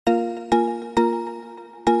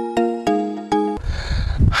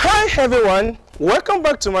Hi everyone, welcome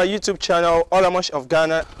back to my YouTube channel OLAMOSH of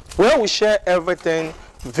Ghana, where we share everything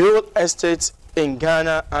real estate in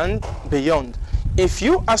Ghana and beyond. If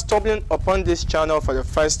you are stumbling upon this channel for the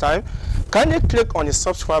first time, kindly click on the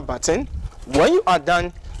subscribe button. When you are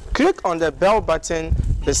done, click on the bell button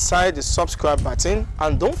beside the subscribe button,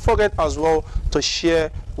 and don't forget as well to share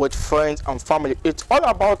with friends and family. It's all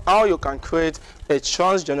about how you can create a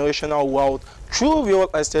transgenerational wealth through real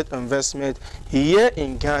estate investment here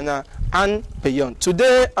in Ghana and beyond.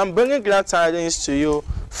 Today I'm bringing glad tidings to you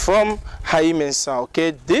from Ayi Mensah.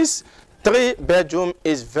 Okay, this 3-bedroom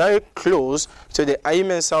is very close to the Ayi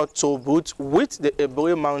Mensah tollbooth with the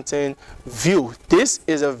Aburi Mountain View. This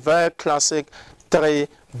is a very classic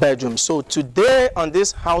 3-bedroom. So today on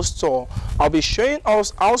this house tour, I'll be showing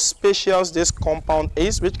us how spacious this compound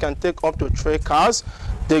is, which can take up to 3 cars.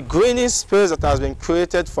 The greening space that has been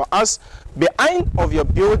created for us behind of your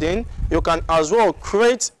building. You can as well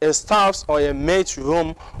create a staff's or a mate's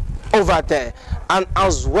room over there, and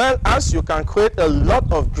as well as you can create a lot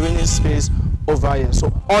of greening space over here.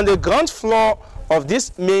 So on the ground floor of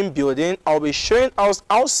this main building, I'll be showing us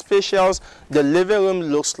how spacious the living room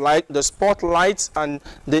looks like, the spotlights and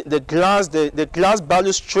the glass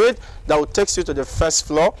balustrade that will take you to the first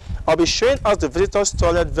floor. I'll be showing us the visitor's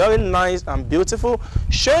toilet, very nice and beautiful.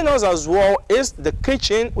 Showing us as well is the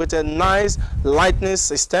kitchen with a nice lighting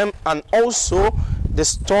system, and also the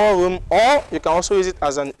storeroom, or you can also use it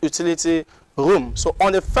as an utility room. So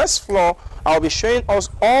on the first floor, I'll be showing us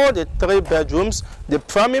all the 3 bedrooms, the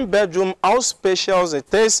primary bedroom, how spacious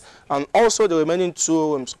it is, and also the remaining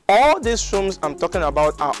 2 rooms. All these rooms I'm talking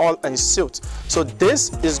about are all en suite. So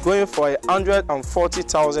this is going for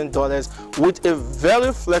 $140,000 with a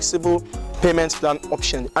very flexible payment plan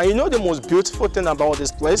option. And you know the most beautiful thing about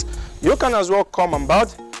this place, you can as well come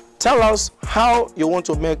about, tell us how you want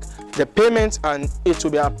to make the payment, and it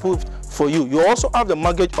will be approved for you. You also have the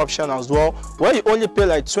mortgage option as well, where you only pay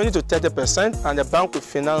like 20 to 30% and the bank will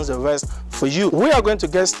finance the rest for you. We are going to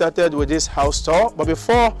get started with this house tour, but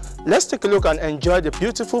before, let's take a look and enjoy the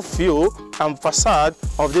beautiful view and facade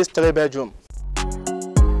of this 3-bedroom.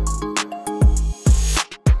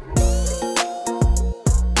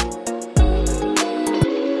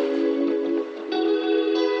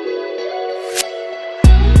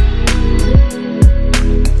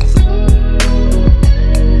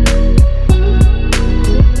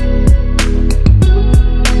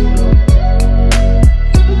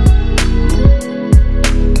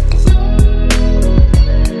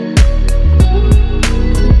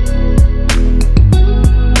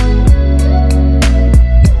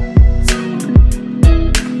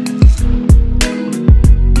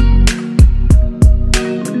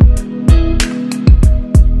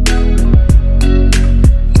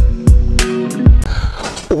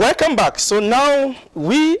 Welcome back. So now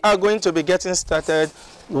we are going to be getting started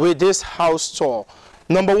with this house tour.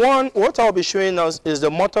 Number one, what I'll be showing us is the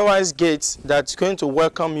motorized gate that's going to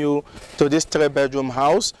welcome you to this 3-bedroom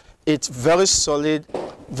house. It's very solid,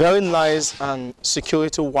 very nice, and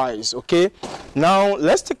security wise. Okay, now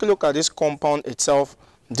let's take a look at this compound itself.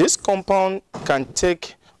 This compound can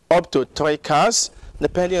take up to 3 cars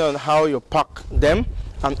depending on how you park them,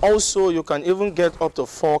 and also you can even get up to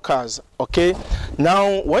 4 cars. Okay,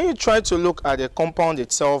 now when you try to look at the compound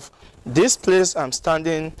itself, this place I'm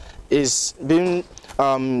standing is being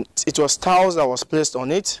it was tiles that was placed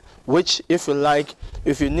on it, which if you like,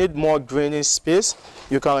 if you need more greening space,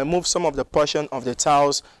 you can remove some of the portion of the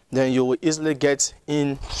tiles, then you will easily get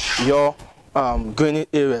in your greening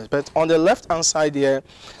areas. But on the left hand side here,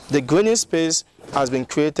 the greening space has been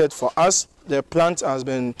created for us. The plant has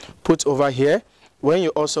been put over here. When you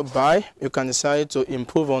also buy, you can decide to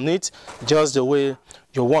improve on it just the way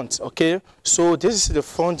you want. Okay, so this is the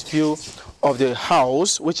front view of the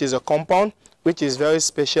house, which is a compound, which is very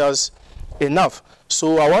spacious enough.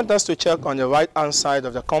 So I want us to check on the right hand side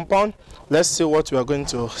of the compound. Let's see what we are going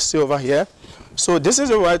to see over here. So this is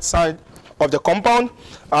the right side of the compound.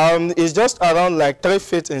 It's just around like 3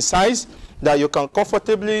 feet in size that you can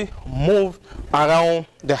comfortably move around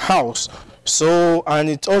the house. So, and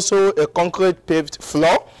it's also a concrete paved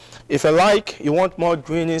floor. If you like, you want more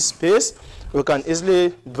greening space, you can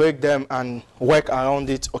easily break them and work around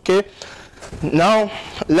it. Okay, now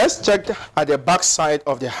let's check at the back side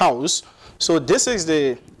of the house. So this is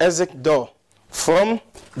the exit door from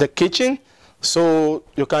the kitchen, so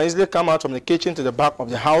you can easily come out from the kitchen to the back of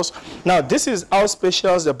the house. Now this is how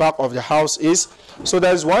spacious the back of the house is. So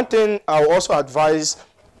there's one thing I will also advise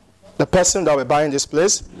the person that will be buying this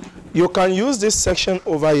place. You can use this section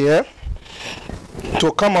over here to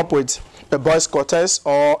come up with a boys quarters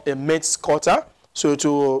or a mate's quarter. So it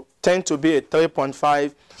will tend to be a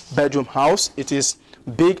 3.5 bedroom house. It is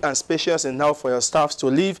big and spacious enough for your staff to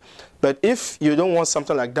live. But if you don't want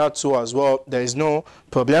something like that too as well, there is no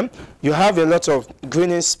problem. You have a lot of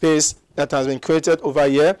greening space that has been created over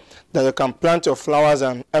here that you can plant your flowers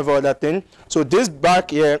and every other thing. So this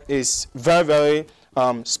back here is very, very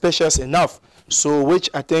spacious enough. So which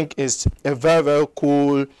I think is a very, very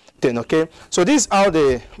cool thing, okay? So this is how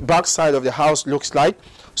the back side of the house looks like.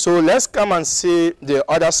 So let's come and see the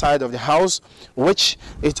other side of the house, which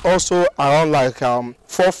is also around like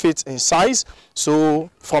 4 feet in size. So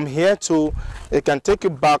from here to, it can take you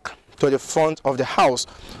back to the front of the house.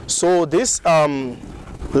 So this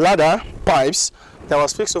ladder pipes that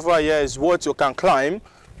was fixed over here is what you can climb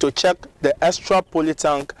to check the extra poly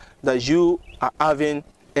tank that you are having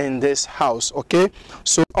in this house, okay?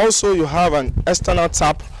 So also you have an external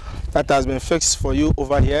tap that has been fixed for you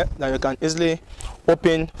over here that you can easily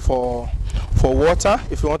open for water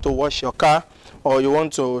if you want to wash your car or you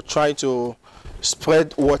want to try to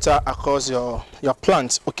spread water across your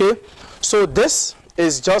plants, okay? So this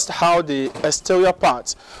is just how the exterior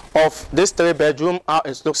part of this 3-bedroom, how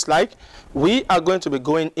it looks like. We are going to be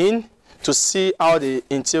going in to see how the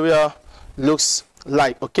interior looks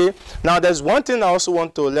like, okay? Now there's one thing I also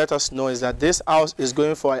want to let us know is that this house is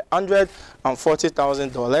going for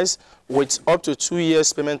 $140,000 with up to 2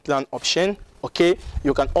 years payment plan option, okay?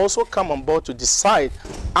 You can also come on board to decide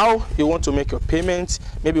how you want to make your payments.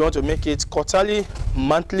 Maybe you want to make it quarterly,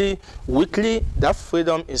 monthly, weekly. That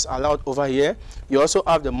freedom is allowed over here. You also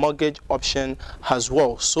have the mortgage option as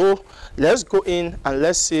well. So let's go in and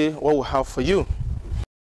let's see what we have for you.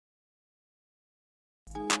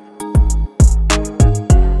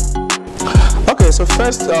 Okay, so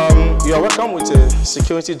first you are welcome with a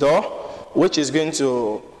security door which is going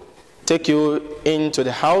to take you into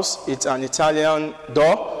the house. It's an Italian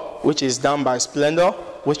door which is done by Splendor,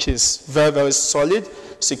 which is very, very solid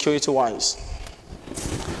security wise.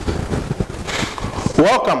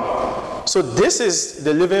 Welcome. So this is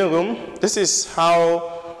the living room. This is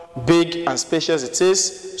how big and spacious it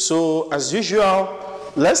is. So as usual,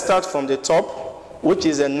 let's start from the top, which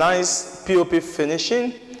is a nice POP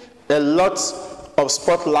finishing, a lot of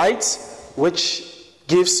spotlight, which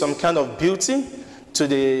gives some kind of beauty to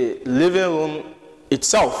the living room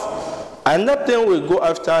itself. Another thing we go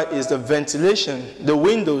after is the ventilation, the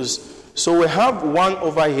windows. So we have one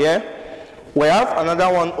over here, we have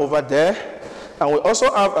another one over there, and we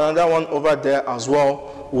also have another one over there as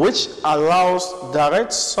well, which allows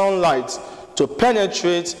direct sunlight to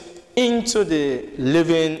penetrate into the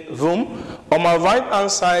living room. On my right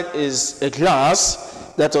hand side is a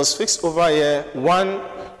glass that was fixed over here, one,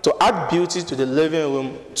 to add beauty to the living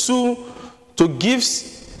room, two, to give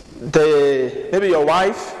maybe your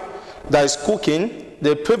wife that is cooking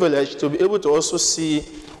the privilege to be able to also see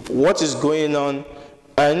what is going on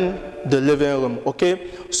in the living room,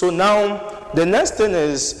 okay? So now the next thing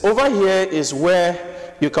is over here is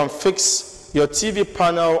where you can fix your TV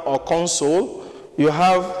panel or console. You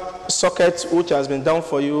have socket which has been done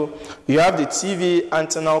for you. You have the TV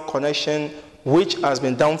antenna connection which has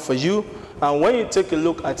been done for you. And when you take a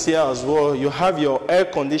look at here as well, you have your air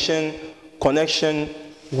condition connection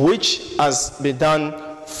which has been done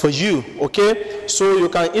for you, okay? So you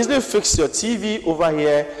can easily fix your TV over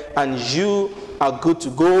here and you are good to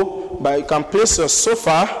go. But you can place your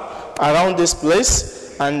sofa around this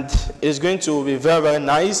place and it's going to be very, very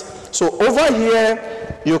nice. So over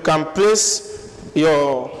here, you can place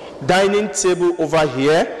your dining table over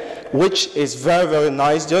here, which is very, very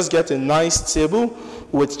nice. Just get a nice table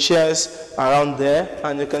with chairs around there,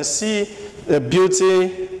 and you can see the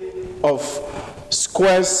beauty of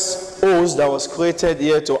squares holes that was created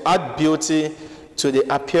here to add beauty to the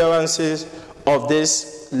appearances of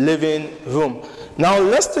this living room. Now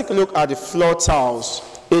let's take a look at the floor tiles.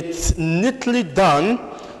 It's neatly done,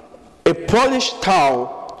 a polished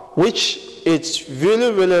tile, which is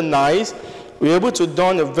really, really nice. We're able to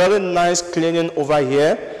do a very nice cleaning over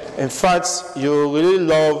here. In fact, you really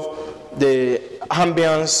love the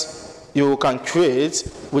ambience you can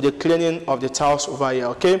create with the cleaning of the tiles over here,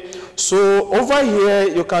 okay? So over here,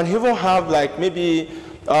 you can even have like maybe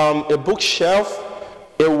a bookshelf,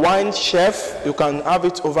 a wine shelf. You can have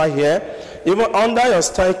it over here. Even under your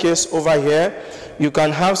staircase over here, you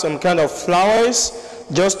can have some kind of flowers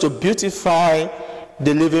just to beautify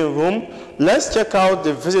the living room. Let's check out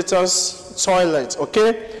the visitors' toilet,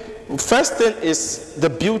 okay? First thing is the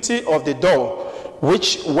beauty of the door,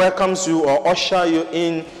 which welcomes you or usher you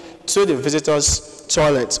in to the visitors'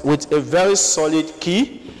 toilet with a very solid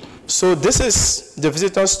key. So this is the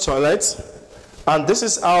visitors' toilet, and this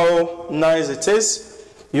is how nice it is.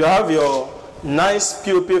 You have your nice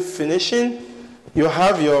POP finishing, You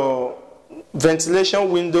have your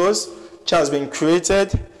ventilation windows, which has been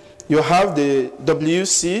created. You have the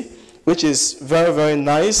WC, which is very, very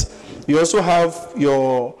nice. You also have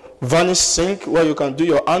your vanish sink where you can do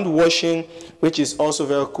your hand washing, which is also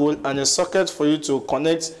very cool. And a socket for you to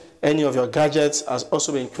connect any of your gadgets has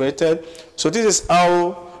also been created. So this is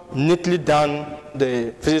how neatly done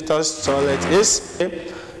the visitor's toilet is.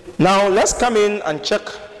 Okay. Now let's come in and check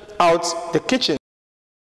out the kitchen.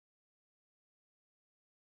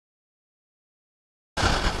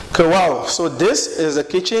 Okay, wow, so this is the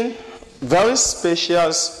kitchen, very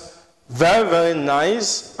spacious, very, very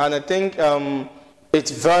nice, and I think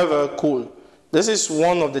it's very, very cool. This is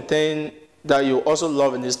one of the things that you also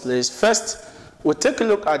love in this place. First, we'll take a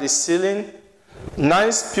look at the ceiling.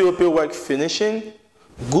 Nice POP work finishing,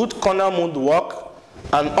 good corner mood work,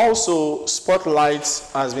 and also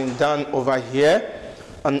spotlights has been done over here.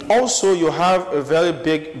 And also you have a very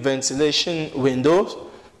big ventilation window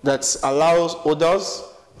that allows odors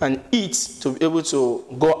and heat to be able to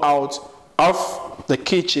go out of the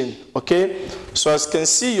kitchen. Okay, so as you can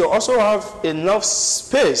see, you also have enough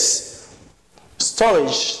space,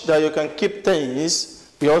 storage that you can keep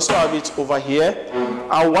things. You also have it over here.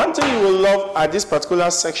 And one thing you will love at this particular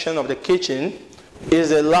section of the kitchen is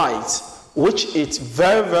the light, which is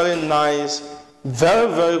very, very nice,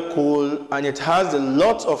 very, very cool, and it has a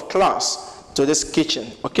lot of class to this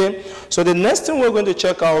kitchen. Okay, so the next thing we're going to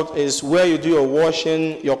check out is where you do your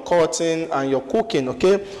washing, your cutting, and your cooking.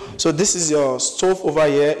 Okay, so this is your stove over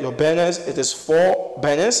here, your burners. It is 4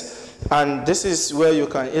 burners, and this is where you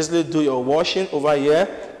can easily do your washing over here.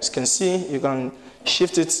 As you can see, you can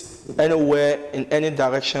shift it anywhere in any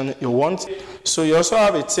direction you want. So you also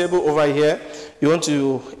have a table over here. You want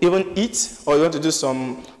to even eat, or you want to do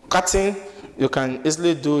some cutting, you can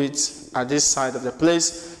easily do it at this side of the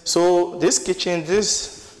place. So this kitchen,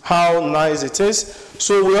 this how nice it is.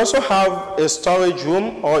 So we also have a storage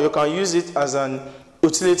room, or you can use it as an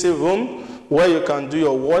utility room where you can do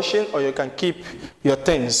your washing or you can keep your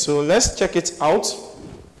things. So let's check it out.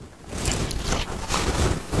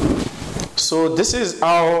 So this is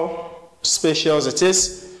how spacious it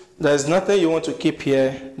is. There's nothing you want to keep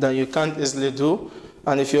here that you can't easily do.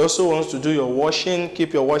 And if you also want to do your washing,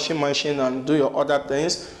 keep your washing machine and do your other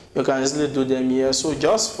things, you can easily do them here. So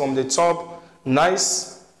just from the top,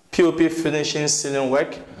 nice POP finishing ceiling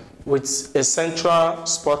work with a central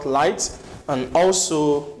spotlight, and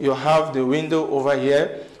also you have the window over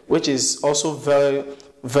here, which is also very,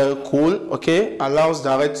 very cool. Okay, allows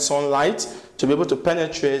direct sunlight to be able to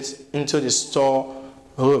penetrate into the store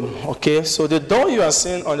room. Okay, so the door you are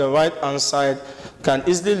seeing on the right hand side can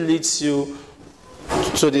easily lead you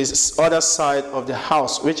to this other side of the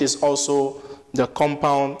house, which is also the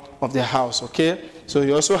compound of the house. Okay, so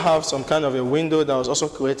you also have some kind of a window that was also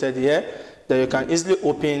created here that you can easily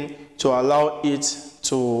open to allow it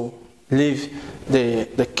to leave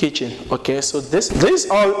the kitchen. Okay, so this is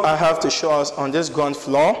all I have to show us on this ground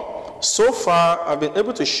floor. So far I've been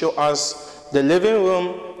able to show us the living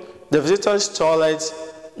room, the visitor's toilet,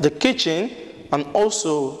 the kitchen, and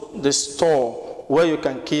also the store where you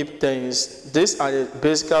can keep things. These are the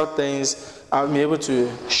basic things I've been able to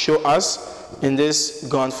show us in this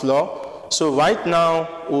ground floor. So right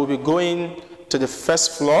now we'll be going to the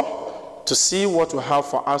first floor to see what we have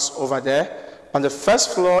for us over there. On the first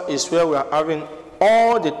floor is where we are having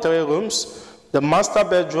all the 3 rooms, the master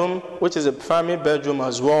bedroom, which is a primary bedroom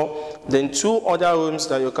as well, then 2 other rooms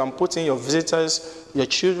that you can put in your visitors, your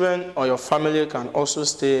children or your family can also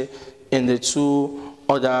stay in the 2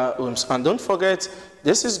 other rooms. And don't forget,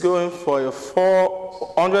 this is going for a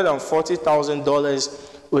 $440,000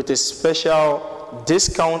 with a special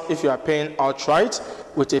discount if you are paying outright,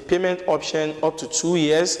 with a payment option up to 2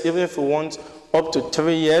 years. Even if you want up to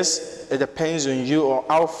 3 years, it depends on you or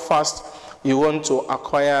how fast you want to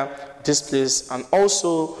acquire this place. And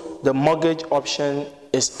also the mortgage option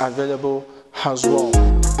is available as well.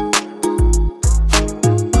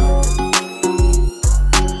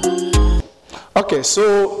 Okay,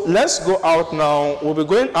 so let's go out now. We'll be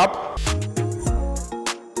going up.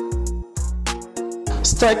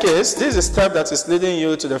 Staircase. This is a step that is leading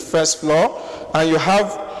you to the first floor, and you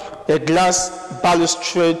have a glass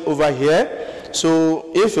balustrade over here. So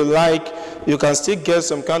if you like, you can still get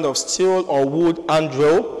some kind of steel or wood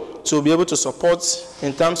handrail to be able to support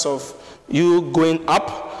in terms of you going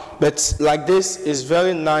up. But like this is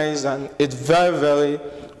very nice and it's very, very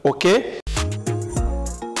okay.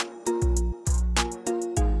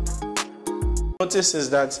 Notice is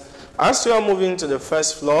that as you are moving to the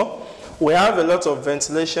first floor, we have a lot of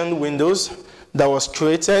ventilation windows that was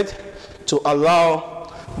created to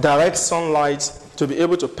allow direct sunlight to be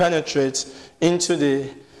able to penetrate into the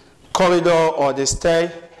corridor or the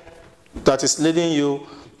stair that is leading you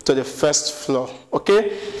to the first floor.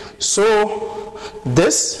 Okay, so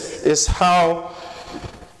this is how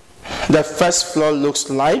the first floor looks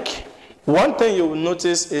like. One thing you will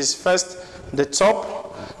notice is first the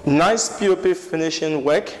top, nice POP finishing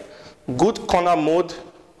work, good corner mode.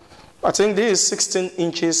 I think this is 16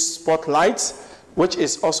 inches spotlight, which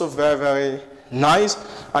is also very, very nice.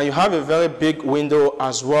 And you have a very big window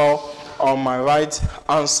as well on my right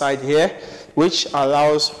hand side here, which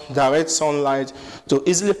allows direct sunlight to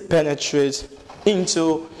easily penetrate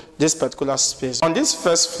into this particular space. On this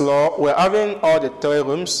first floor, we're having all the 3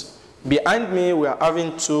 rooms. Behind me, we're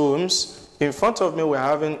having 2 rooms. In front of me, we're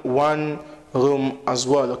having 1 room as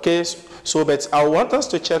well. Okay, so but I want us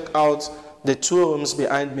to check out the 2 rooms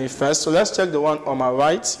behind me first. So let's check the one on my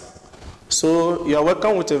right. So you are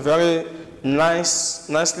welcome with a very nice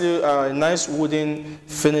wooden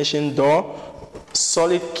finishing door,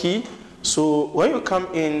 solid key. So when you come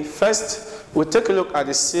in, first we'll take a look at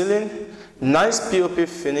the ceiling, nice POP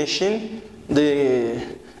finishing, the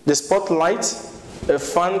spotlight, a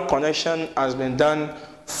fan connection has been done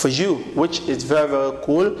for you, which is very, very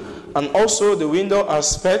cool. And also the window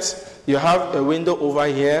aspect, you have a window over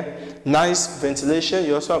here, nice ventilation.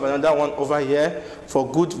 You also have another one over here for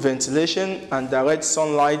good ventilation and direct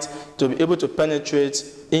sunlight to be able to penetrate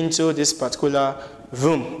into this particular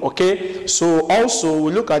room. Okay, so also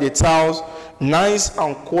we look at the tiles, nice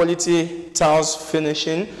and quality tiles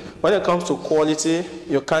finishing. When it comes to quality,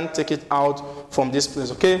 you can't take it out from this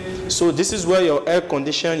place. Okay, so this is where your air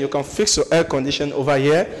condition, you can fix your air condition over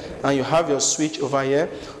here, and you have your switch over here.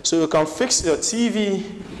 So you can fix your TV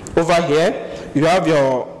over here. You have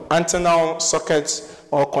your antenna socket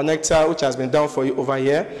or connector, which has been done for you over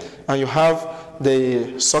here, and you have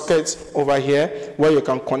the socket over here where you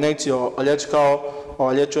can connect your electrical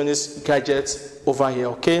or electronics gadgets over here.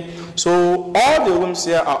 Okay, so all the rooms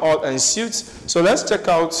here are all en suite. So let's check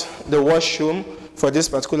out the washroom for this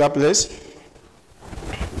particular place.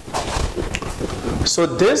 So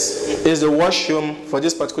this is the washroom for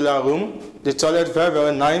this particular room. The toilet, very,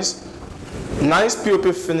 very nice. Nice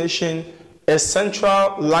POP finishing, a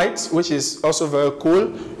central light, which is also very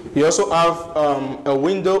cool. You also have a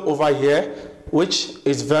window over here, which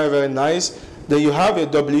is very, very nice. Then you have a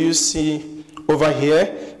WC over here,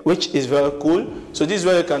 which is very cool. So this is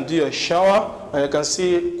where you can do your shower, and you can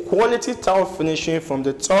see quality tile finishing from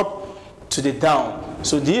the top to the down.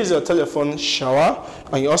 So this is your telephone shower,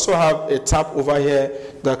 and you also have a tap over here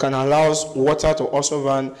that can allow water to also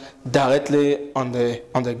run directly on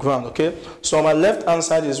the ground. Okay, so on my left hand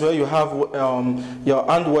side is where you have your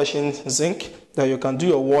hand washing sink that you can do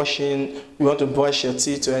your washing. You want to brush your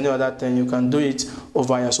teeth or any other thing, you can do it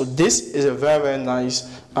over here. So this is a very, very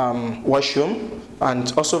nice washroom,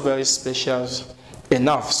 and also very spacious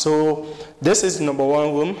enough. So this is number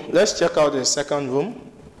 1 room. Let's check out the second room.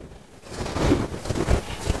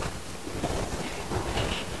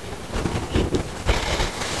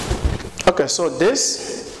 Okay, so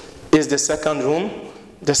this is the second room.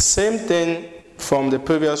 The same thing from the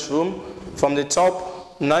previous room. From the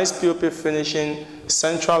top, nice POP finishing,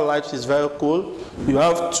 central light is very cool. You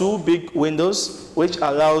have 2 big windows, which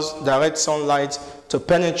allows direct sunlight to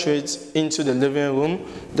penetrate into the living room.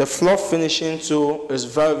 The floor finishing too is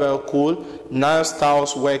very, very cool. Nice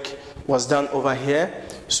tiles work was done over here.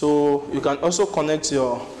 So you can also connect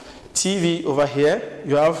your TV over here.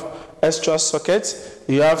 You have extra sockets.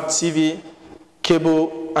 You have TV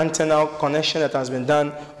cable antenna connection that has been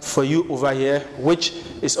done for you over here, which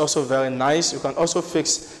is also very nice. You can also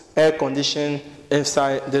fix air conditioning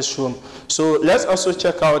inside this room. So let's also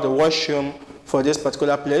check out the washroom for this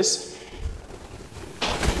particular place.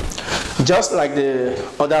 Just like the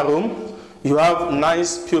other room, you have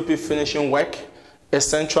nice POP finishing work, a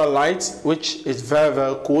central light, which is very,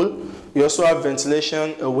 very cool. You also have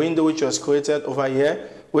ventilation, a window which was created over here,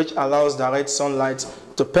 which allows direct sunlight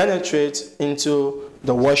to penetrate into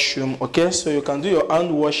the washroom. Okay, so you can do your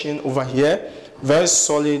hand washing over here, very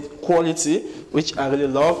solid quality, which I really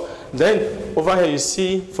love. Then over here you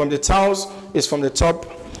see from the tiles is from the top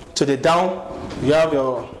to the down. You have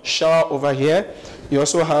your shower over here. You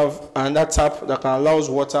also have another tap that can allow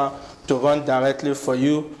water to run directly for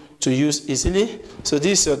you to use easily. So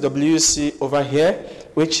this is your WC over here,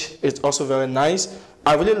 which is also very nice.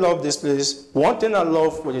 I really love this place. One thing I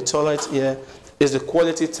love with the toilet here is the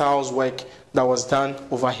quality tiles work that was done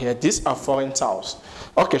over here. These are foreign tiles.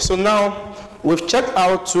 Okay, so now we've checked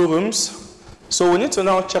out 2 rooms. So we need to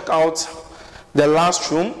now check out the last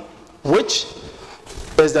room, which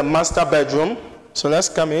is the master bedroom. So let's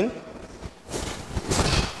come in.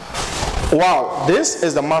 Wow, this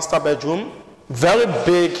is the master bedroom. Very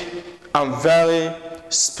big and very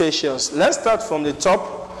spacious. Let's start from the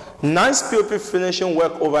top. Nice POP finishing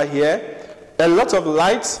work over here. A lot of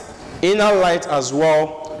light, inner light as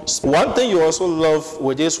well. One thing you also love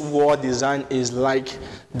with this wall design is like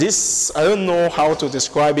this, I don't know how to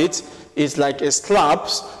describe it. It's like a slab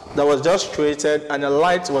that was just created and a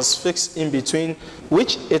light was fixed in between,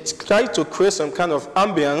 which it tried to create some kind of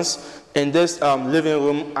ambience in this living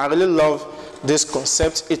room. I really love this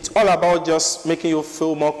concept. It's all about just making you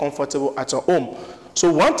feel more comfortable at your home.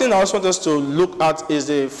 So one thing I also want us to look at is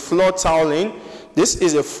the floor tiling. This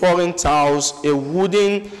is a flooring tiles, a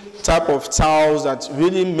wooden type of tiles that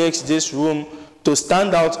really makes this room to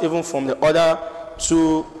stand out even from the other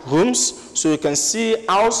two rooms. So you can see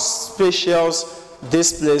how spacious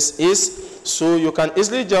this place is. So you can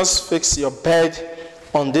easily just fix your bed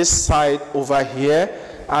on this side over here,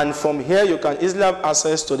 and from here you can easily have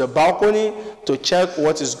access to the balcony to check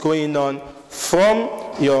what is going on from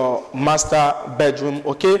your master bedroom.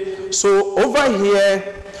 Okay, so over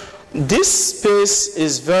here, this space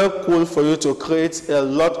is very cool for you to create a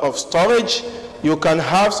lot of storage. You can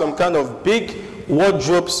have some kind of big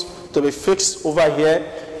wardrobes to be fixed over here.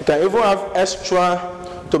 You can even have extra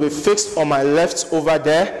to be fixed on my left over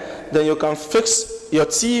there. Then you can fix your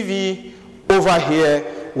TV over here,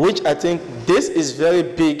 which I think this is very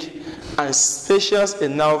big and spacious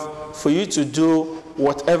enough for you to do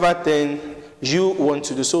whatever thing you want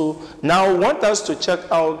to do. So now I want us to check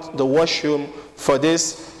out the washroom for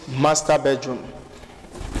this master bedroom.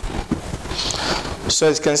 So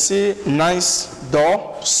as you can see, nice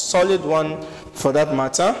door, solid one for that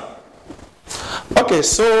matter. Okay,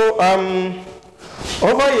 so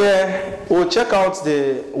over here we'll check out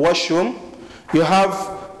the washroom. You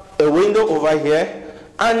have a window over here,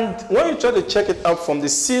 and when you try to check it out from the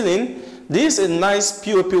ceiling, this is a nice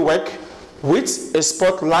POP work with a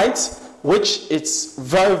spotlight, which is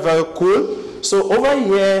very, very cool. So over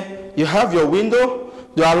here you have your window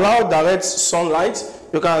to allow direct sunlight.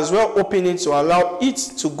 You can as well open it to allow it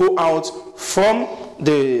to go out from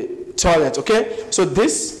the toilet. Okay, so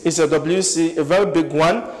this is a WC, a very big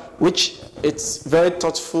one, which it's very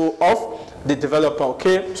thoughtful of the developer.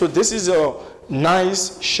 Okay, so this is a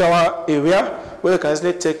nice shower area where you can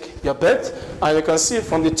easily take your bed, and you can see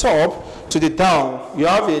from the top to the down you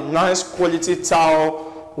have a nice quality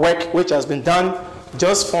tile work which has been done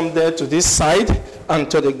just from there to this side and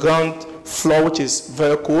to the ground floor, which is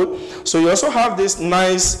very cool. So you also have this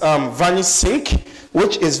nice vanity sink,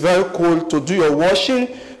 which is very cool to do your washing.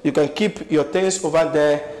 You can keep your things over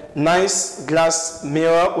there. Nice glass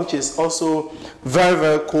mirror, which is also very,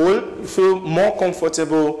 very cool. You feel more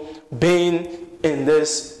comfortable being in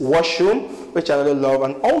this washroom, which I really love.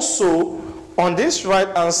 And also on this right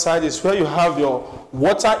hand side is where you have your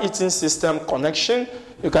water heating system connection.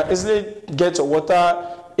 You can easily get a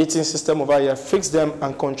water heating system over here, fix them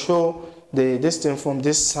and control this thing from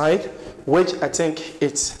this side, which I think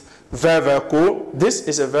it's very, very cool. This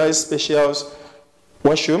is a very spacious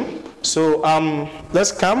washroom. So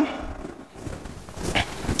let's come.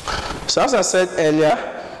 So as I said earlier,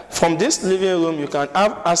 from this living room you can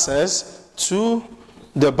have access to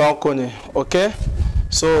the balcony. Okay,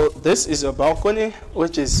 so this is a balcony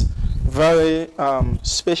which is very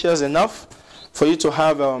spacious enough for you to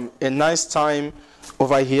have a nice time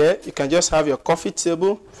over here. You can just have your coffee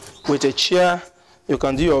table with a chair. You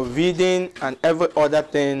can do your reading and every other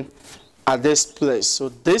thing at this place. So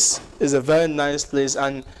this is a very nice place,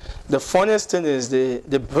 and the funniest thing is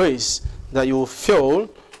the breeze that you will feel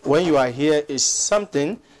when you are here is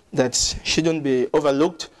something that shouldn't be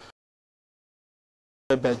overlooked.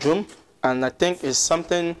 Bedroom, and I think it's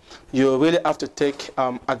something you really have to take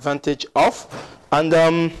advantage of. And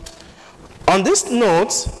on this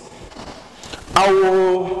note, I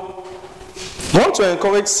will want to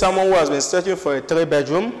encourage someone who has been searching for a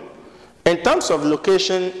 3-bedroom. In terms of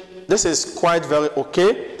location, this is quite very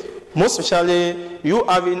okay, most especially you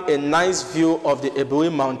having a nice view of the Aburi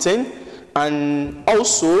Mountain, and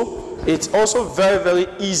also it's also very, very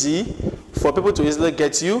easy for people to easily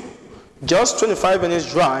get you. Just 25 minutes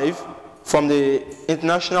drive from the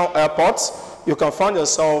international airport, you can find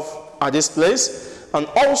yourself at this place. And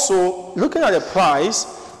also looking at the price,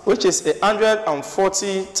 which is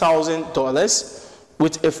 $140,000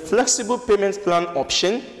 with a flexible payment plan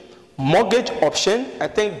option, mortgage option, I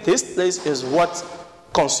think this place is worth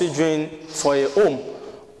considering for a home.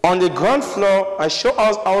 On the ground floor, I show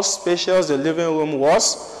us how spacious the living room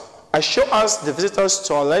was. I show us the visitor's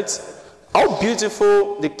toilet, how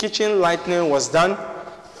beautiful the kitchen lighting was done,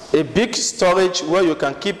 a big storage where you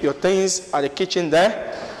can keep your things at the kitchen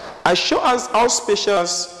there. I show us how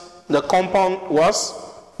spacious the compound was.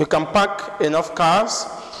 You can park enough cars,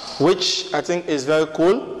 which I think is very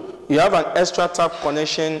cool. You have an extra tap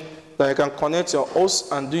connection that you can connect your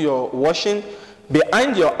hose and do your washing.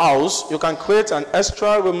 Behind your house, you can create an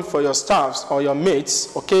extra room for your staffs or your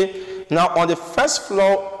mates, okay? Now, on the first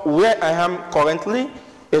floor where I am currently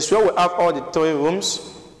is where we have all the 3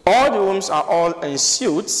 rooms. All the rooms are all en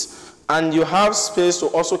suites, and you have space to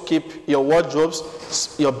also keep your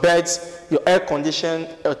wardrobes, your beds, your air condition,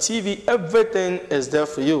 your TV, everything is there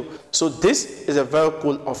for you. So this is a very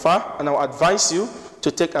cool offer, and I will advise you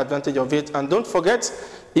to take advantage of it. And don't forget,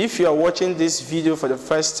 if you are watching this video for the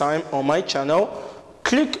first time on my channel,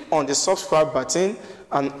 click on the subscribe button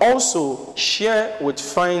and also share with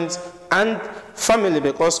friends and family,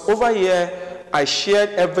 because over here I shared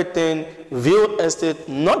everything real estate,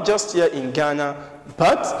 not just here in Ghana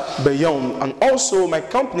but beyond. And also my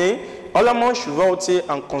company, OLAMOSH Realty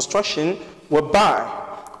and Construction, will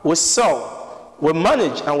buy, will sell, will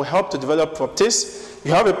manage, and will help to develop properties.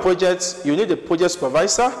 You have a project, you need a project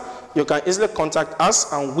supervisor, you can easily contact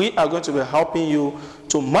us, and we are going to be helping you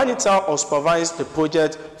to monitor or supervise the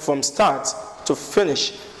project from start to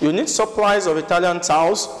finish. You need supplies of Italian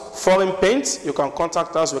tiles, foreign paint, you can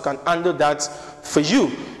contact us, we can handle that for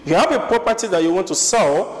you. You have a property that you want to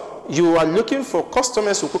sell, you are looking for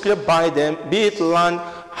customers who quickly buy them, be it land,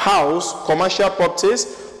 house, commercial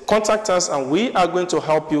properties, contact us, and we are going to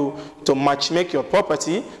help you to matchmake your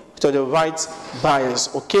property to the right buyers,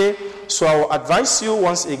 okay? So I will advise you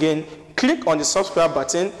once again, click on the subscribe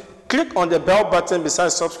button, click on the bell button beside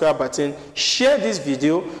the subscribe button, share this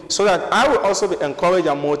video so that I will also be encouraged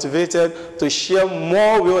and motivated to share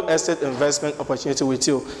more real estate investment opportunity with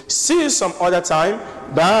you. See you some other time.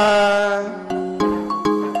 Bye.